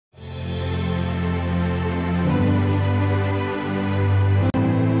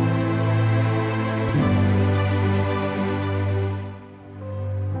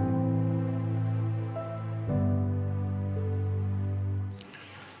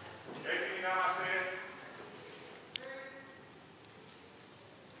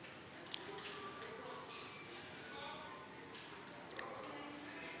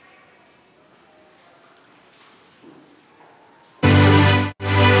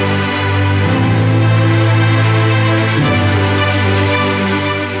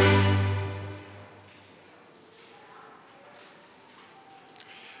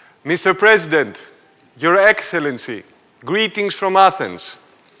Mr. President, Your Excellency, greetings from Athens.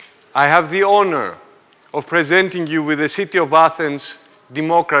 I have the honor of presenting you with the City of Athens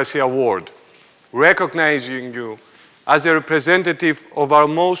Democracy Award, recognizing you as a representative of our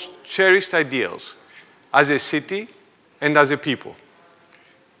most cherished ideals as a city and as a people.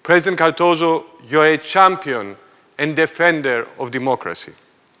 President Cardoso, you are a champion and defender of democracy.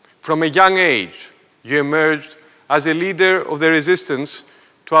 From a young age, you emerged as a leader of the resistance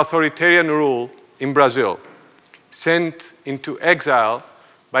to authoritarian rule in Brazil. Sent into exile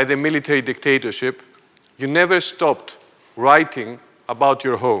by the military dictatorship, you never stopped writing about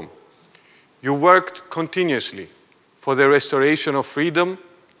your home. You worked continuously for the restoration of freedom,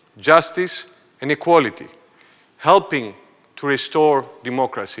 justice, and equality, helping to restore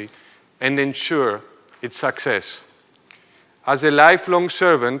democracy and ensure its success. As a lifelong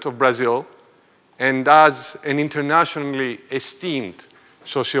servant of Brazil and as an internationally esteemed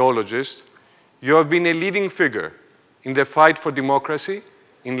sociologist, you have been a leading figure in the fight for democracy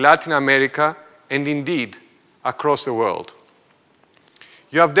in Latin America and indeed across the world.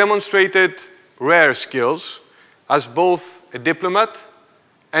 You have demonstrated rare skills as both a diplomat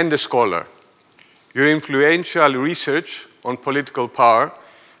and a scholar. Your influential research on political power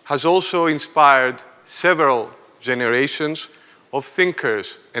has also inspired several generations of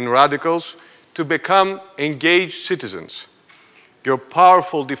thinkers and radicals to become engaged citizens. Your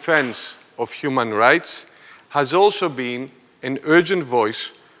powerful defense of human rights has also been an urgent voice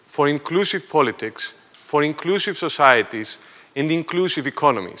for inclusive politics, for inclusive societies, and inclusive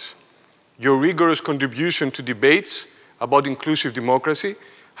economies. Your rigorous contribution to debates about inclusive democracy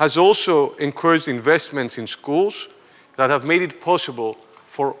has also encouraged investments in schools that have made it possible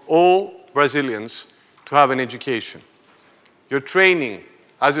for all Brazilians to have an education. Your training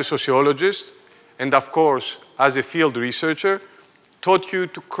as a sociologist and, of course, as a field researcher taught you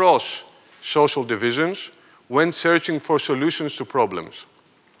to cross social divisions when searching for solutions to problems.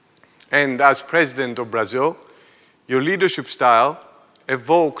 And as President of Brazil, your leadership style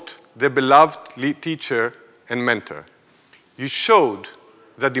evoked the beloved lead teacher and mentor. You showed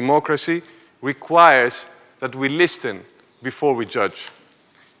that democracy requires that we listen before we judge.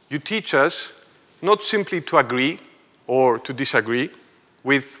 You teach us not simply to agree or to disagree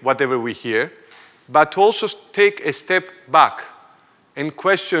with whatever we hear, but to also take a step back and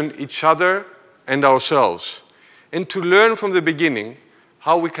question each other and ourselves, and to learn from the beginning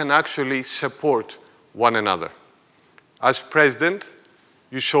how we can actually support one another. As president,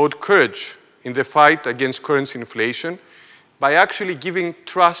 you showed courage in the fight against currency inflation by actually giving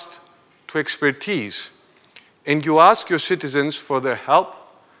trust to expertise. And you ask your citizens for their help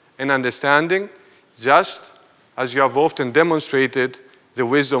and understanding, just as you have often demonstrated the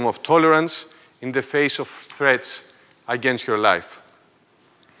wisdom of tolerance in the face of threats against your life.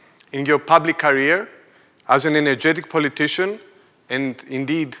 In your public career, as an energetic politician, and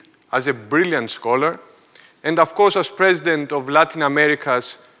indeed as a brilliant scholar, and of course as president of Latin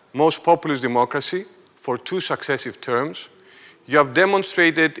America's most populous democracy for 2 successive terms, you have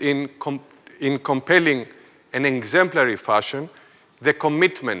demonstrated in compelling and exemplary fashion the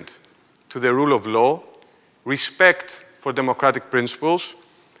commitment to the rule of law, respect for democratic principles,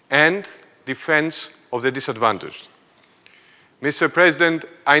 and defense of the disadvantaged. Mr. President,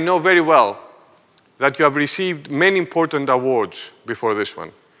 I know very well that you have received many important awards before this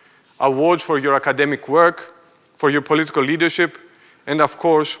one. Awards for your academic work, for your political leadership, and of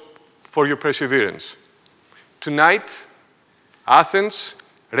course, for your perseverance. Tonight, Athens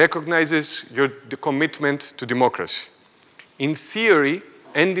recognizes your commitment to democracy, in theory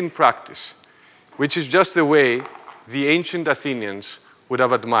and in practice, which is just the way the ancient Athenians would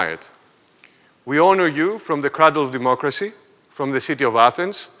have admired. We honor you from the cradle of democracy, from the city of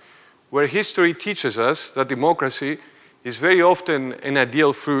Athens, where history teaches us that democracy is very often an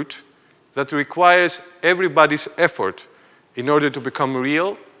ideal fruit that requires everybody's effort in order to become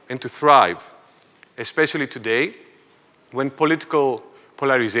real and to thrive, especially today, when political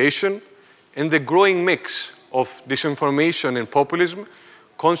polarization and the growing mix of disinformation and populism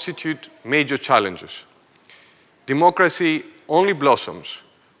constitute major challenges. Democracy only blossoms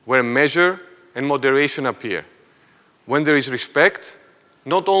where measure and moderation appear, when there is respect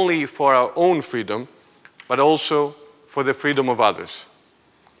not only for our own freedom, but also for the freedom of others.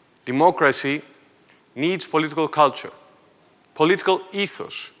 Democracy needs political culture, political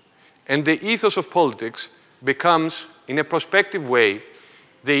ethos, and the ethos of politics becomes, in a prospective way,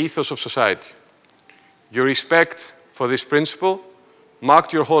 the ethos of society. Your respect for this principle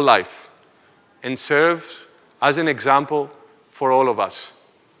marked your whole life and serves as an example for all of us.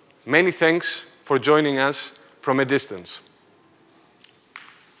 Many thanks for joining us from a distance.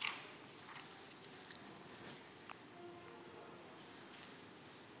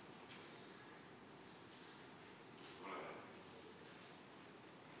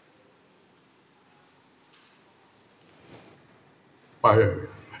 by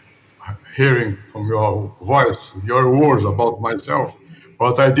hearing from your voice, your words about myself,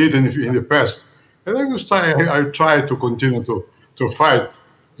 what I did in the past. And I try to continue to fight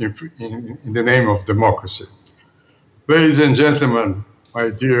in the name of democracy. Ladies and gentlemen, my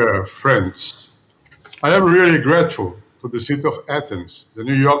dear friends, I am really grateful to the city of Athens, the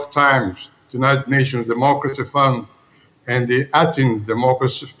New York Times, the United Nations Democracy Fund, and the Athens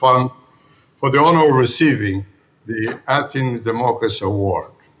Democracy Fund for the honor of receiving the Athens Democracy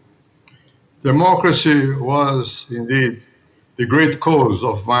Award. Democracy was indeed the great cause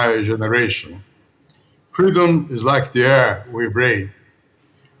of my generation. Freedom is like the air we breathe.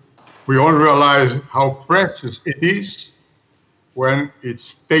 We only realize how precious it is when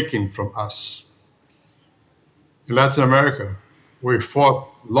it's taken from us. In Latin America, we fought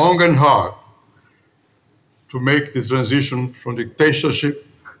long and hard to make the transition from dictatorship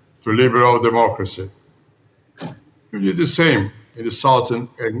to liberal democracy. We did the same in the Southern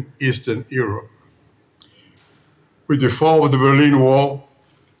and Eastern Europe. With the fall of the Berlin Wall,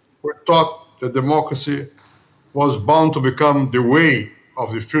 we thought that democracy was bound to become the way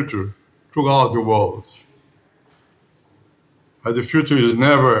of the future throughout the world. As the future is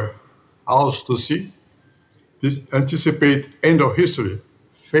never ours to see, this anticipated end of history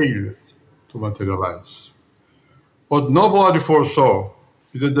failed to materialize. What nobody foresaw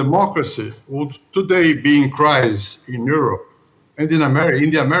is that democracy would today be in crisis in Europe and in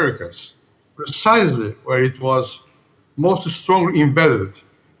the Americas, precisely where it was most strongly embedded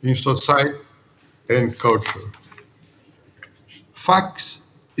in society and culture. Facts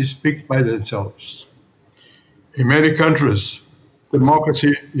speak by themselves. In many countries,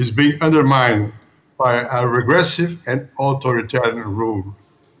 democracy is being undermined by a regressive and authoritarian rule.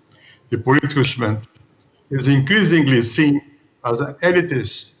 The political establishment is increasingly seen as an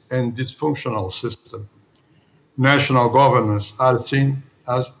elitist and dysfunctional system. National governments are seen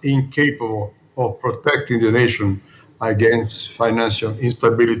as incapable of protecting the nation against financial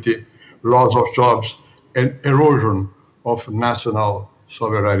instability, loss of jobs, and erosion of national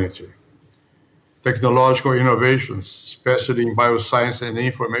sovereignty. Technological innovations, especially in bioscience and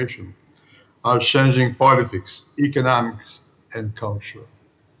information, are changing politics, economics, and culture.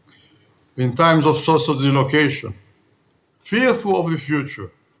 In times of social dislocation, fearful of the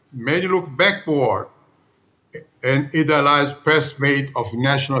future, many look backward and idealize past made of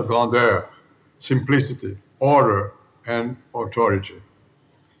national grandeur, simplicity, order, and authority.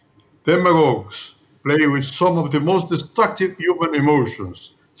 Demagogues play with some of the most destructive human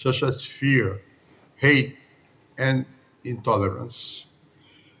emotions, such as fear, hate, and intolerance.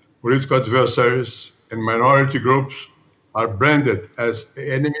 Political adversaries and minority groups are branded as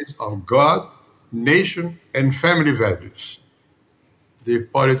enemies of God, nation, and family values. The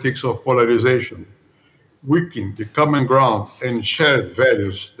politics of polarization weaken the common ground and shared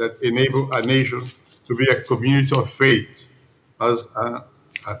values that enable a nation to be a community of faith,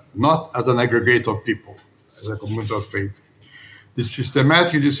 not as an aggregate of people, as a community of faith. The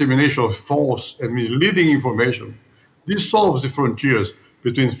systematic dissemination of false and misleading information dissolves the frontiers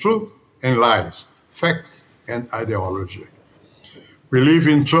between truth and lies, facts and ideology. We live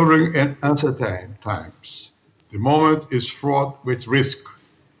in troubling and uncertain times. The moment is fraught with risk,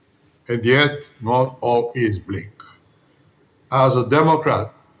 and yet not all is bleak. As a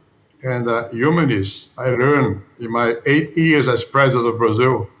Democrat and a humanist, I learned in my 8 years as president of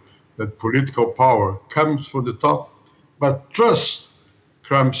Brazil that political power comes from the top, but trust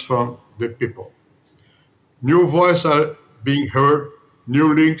comes from the people. New voices are being heard,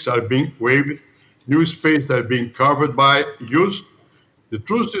 new links are being waved, new spaces are being covered by youth, the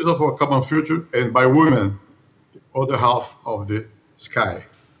truth is of our common future, and by women, the other half of the sky,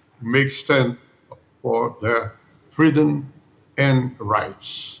 who make stand for their freedom and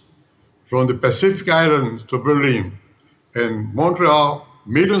rights. From the Pacific Islands to Berlin and Montreal,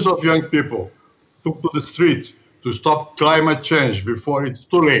 millions of young people took to the streets to stop climate change before it's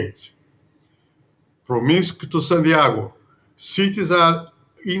too late. From Minsk to Santiago, cities are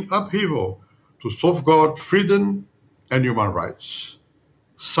in upheaval to safeguard freedom and human rights.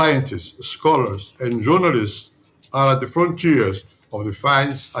 Scientists, scholars, and journalists are at the frontiers of the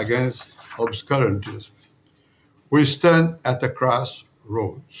fight against obscurantism. We stand at a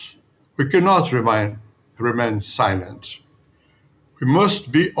crossroads. We cannot remain silent. We must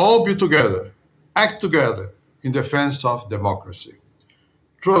all be together, act together in defense of democracy.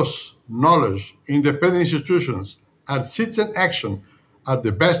 Trust, knowledge, independent institutions, and citizen action are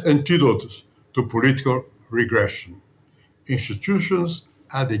the best antidotes to political regression. Institutions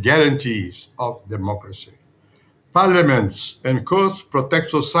are the guarantees of democracy. Parliaments and courts protect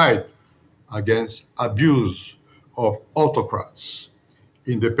society against abuse of autocrats.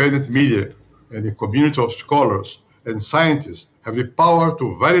 Independent media and a community of scholars and scientists have the power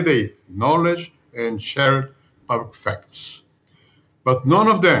to validate knowledge and share public facts. But none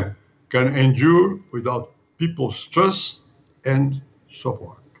of them can endure without people's trust and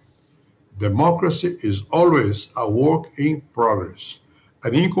support. Democracy is always a work in progress,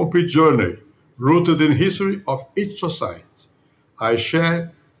 an incomplete journey rooted in history of each society. I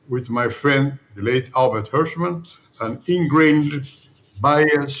share with my friend, the late Albert Hirschman, an ingrained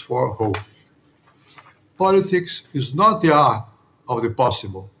bias for hope. Politics is not the art of the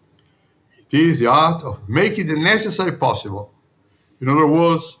possible. It is the art of making the necessary possible. In other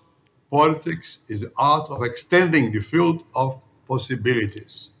words, politics is the art of extending the field of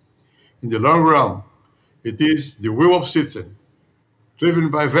possibilities. In the long run, it is the will of citizens, driven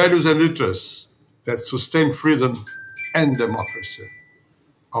by values and interests, that sustain freedom and democracy.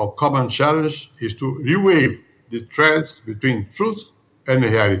 Our common challenge is to reweave the threads between truth and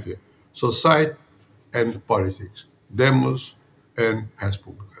reality, society and politics, demos and res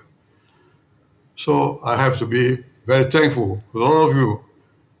publica. So I have to be very thankful to all of you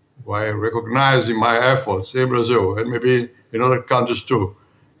by recognizing my efforts in Brazil and maybe in other countries too.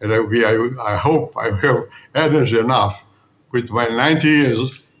 And I hope I have energy enough with my 90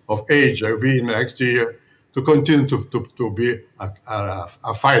 years of age, I will be next year, to continue to be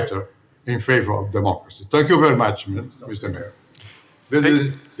a fighter in favor of democracy. Thank you very much, Mr. Mayor. This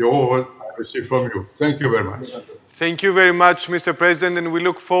is the award I received from you. Thank you very much. Thank you very much, Mr. President, and we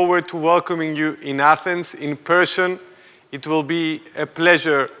look forward to welcoming you in Athens in person. It will be a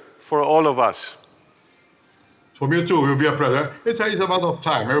pleasure for all of us. For me too, it will be a pleasure. It's a matter of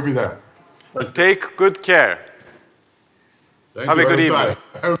time. I will be there. Take good care. Have a good evening.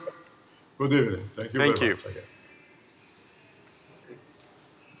 Good evening. Thank you very much.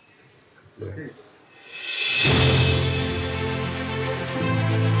 Thank you.